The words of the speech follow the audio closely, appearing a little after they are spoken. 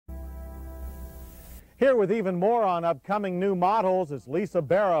Here with even more on upcoming new models is Lisa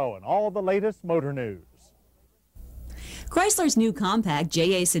Barrow and all the latest motor news. Chrysler's new compact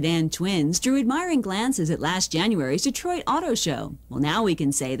JA sedan twins drew admiring glances at last January's Detroit Auto Show. Well, now we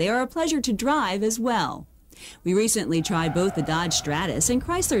can say they are a pleasure to drive as well. We recently tried both the Dodge Stratus and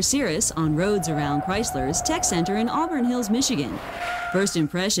Chrysler Cirrus on roads around Chrysler's Tech Center in Auburn Hills, Michigan. First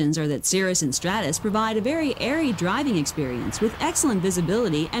impressions are that Cirrus and Stratus provide a very airy driving experience with excellent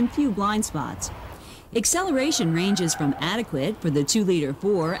visibility and few blind spots. Acceleration ranges from adequate for the 2-liter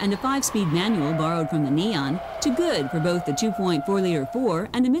 4 and a 5-speed manual borrowed from the Neon to good for both the 2.4-liter 4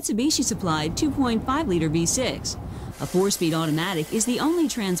 and a Mitsubishi-supplied 2.5-liter V6. A 4-speed automatic is the only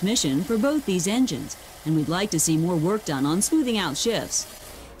transmission for both these engines, and we'd like to see more work done on smoothing out shifts.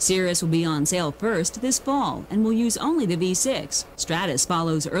 Cirrus will be on sale first this fall and will use only the V6. Stratus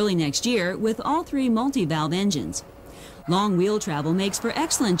follows early next year with all 3 multi-valve engines. Long wheel travel makes for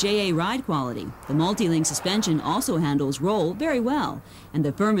excellent JA ride quality. The multi-link suspension also handles roll very well, and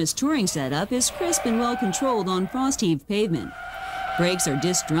the firmest touring setup is crisp and well controlled on frost-heaved pavement. Brakes are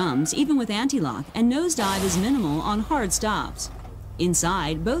disc drums even with anti-lock, and nosedive is minimal on hard stops.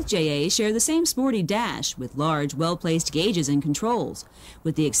 Inside, both JAs share the same sporty dash with large, well-placed gauges and controls.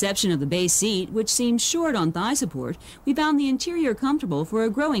 With the exception of the base seat, which seems short on thigh support, we found the interior comfortable for a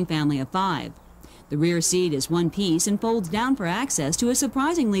growing family of 5. The rear seat is one piece and folds down for access to a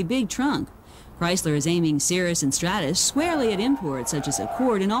surprisingly big trunk. Chrysler is aiming Cirrus and Stratus squarely at imports such as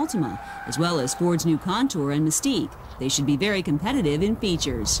Accord and Altima, as well as Ford's new Contour and Mystique. They should be very competitive in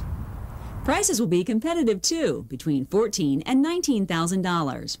features. Prices will be competitive too, between $14,000 and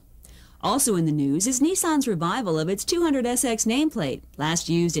 $19,000. Also in the news is Nissan's revival of its 200SX nameplate, last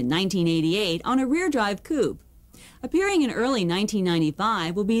used in 1988 on a rear-drive coupe. Appearing in early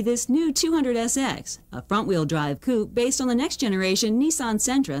 1995 will be this new 200SX, a front-wheel drive coupe based on the next-generation Nissan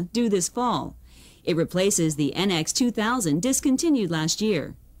Sentra due this fall. It replaces the NX 2000 discontinued last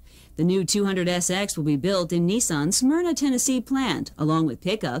year. The new 200SX will be built in Nissan's Smyrna, Tennessee plant, along with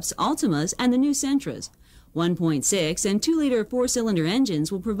pickups, Altimas, and the new Sentras. 1.6 and 2-liter 4-cylinder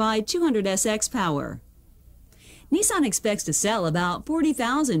engines will provide 200SX power. Nissan expects to sell about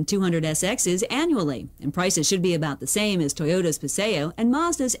 40,000 200SXs annually, and prices should be about the same as Toyota's Paseo and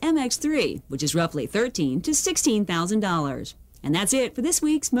Mazda's MX-3, which is roughly $13,000 to $16,000. And that's it for this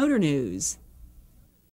week's Motor News.